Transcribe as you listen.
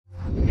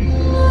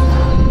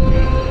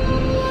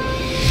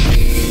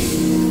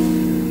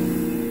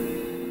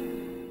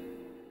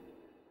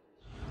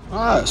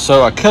Alright,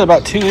 so I cut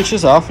about 10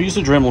 inches off. I used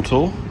a Dremel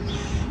tool,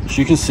 as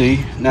you can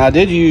see. Now I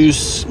did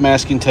use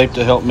masking tape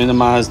to help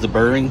minimize the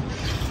burring.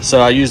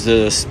 So I used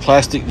this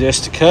plastic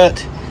disc to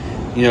cut,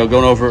 you know,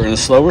 going over it in a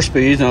slower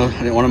speed. No, I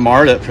didn't want to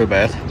mar it up too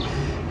bad.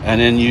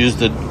 And then use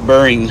the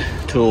burring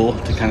tool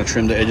to kind of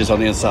trim the edges on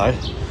the inside.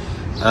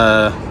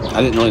 I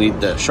didn't really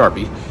need that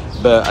Sharpie,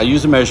 but I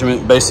used a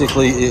measurement.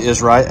 Basically, it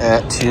is right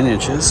at 10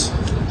 inches.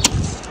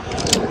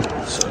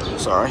 So,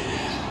 sorry.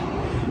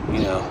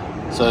 You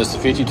know, so it's the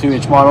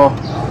 52-inch model.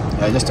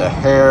 Just a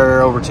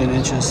hair over 10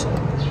 inches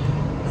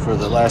for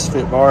the last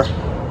fit bar.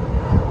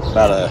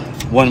 About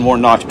one more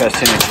notch past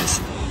 10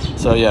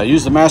 inches. So yeah, I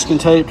used the masking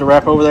tape to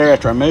wrap over there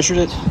after I measured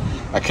it.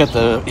 I cut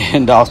the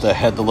end off that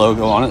had the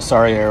logo on it.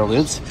 Sorry,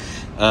 Aerolidz.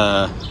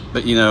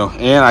 But you know,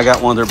 and I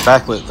got one of their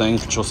backlit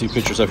things, which you'll see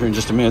pictures of here in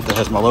just a minute, that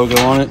has my logo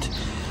on it.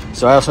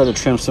 So I also had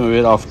to trim some of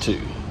it off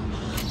too.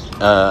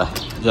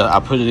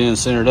 I put it in,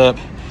 centered up,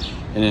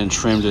 and then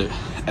trimmed it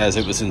as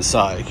it was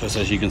inside, because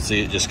as you can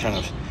see, it just kind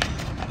of,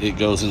 it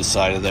goes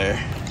inside of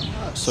there.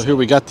 So here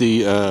we got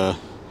the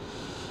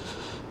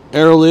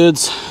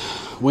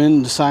Aerolidz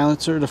wind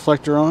silencer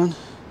deflector on.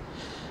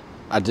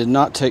 I did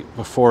not take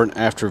before and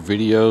after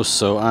videos,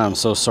 so I'm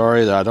so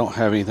sorry that I don't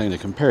have anything to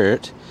compare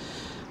it.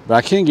 But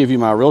I can give you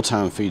my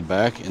real-time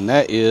feedback, and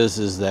that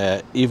is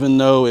that even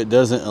though it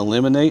doesn't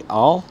eliminate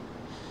all,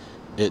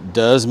 it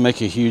does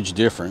make a huge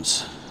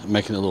difference,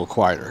 making it a little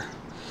quieter.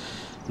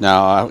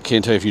 Now, I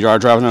can't tell you, if you are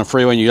driving on a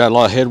freeway and you got a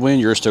lot of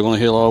headwind, you're still going to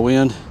hit a lot of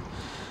wind,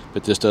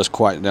 but this does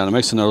quieten down. It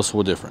makes a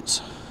noticeable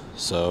difference.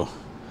 So,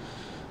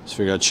 just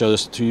figured I'd show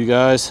this to you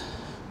guys.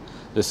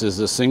 This is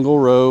a single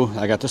row.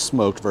 I got the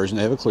smoked version.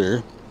 They have a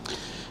clear.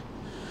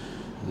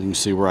 And you can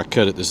see where I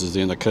cut it. This is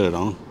the end I cut it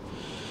on.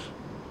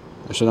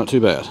 Actually, not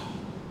too bad.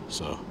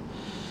 So,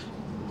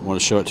 I want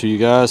to show it to you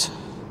guys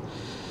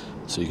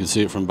so you can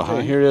see it from behind.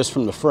 Okay, here it is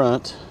from the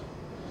front.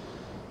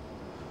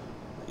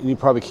 You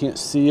probably can't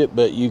see it,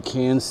 but you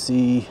can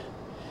see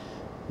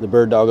the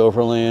Bird Dog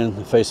Overland,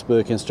 the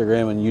Facebook,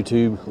 Instagram, and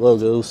YouTube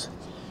logos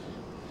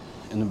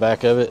in the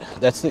back of it.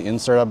 That's the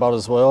insert I bought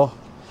as well.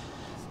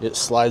 It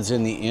slides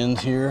in the end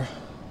here.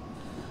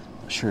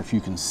 Not sure if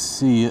you can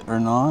see it or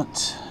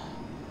not.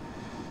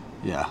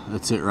 Yeah,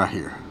 that's it right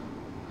here.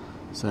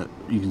 So that,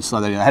 you can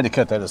slide that in. I had to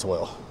cut that as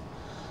well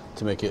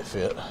to make it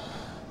fit.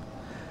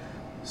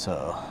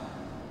 So,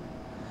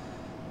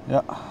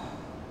 yeah.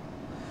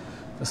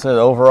 I said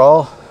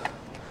overall,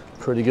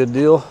 pretty good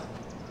deal.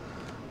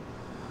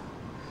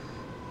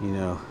 You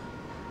know,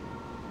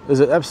 is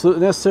it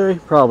absolutely necessary?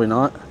 Probably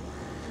not.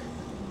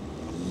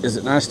 Is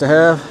it nice to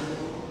have?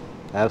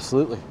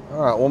 Absolutely.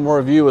 All right, one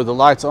more view with the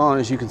lights on,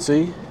 as you can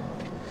see.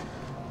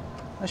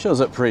 That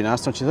shows up pretty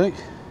nice, don't you think?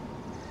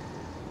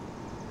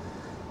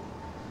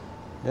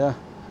 Yeah,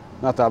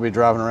 not that I'll be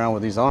driving around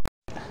with these on.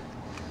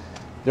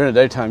 During the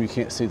daytime, you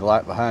can't see the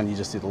light behind you,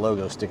 just see the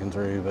logo sticking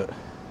through, but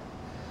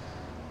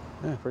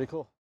yeah, pretty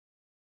cool.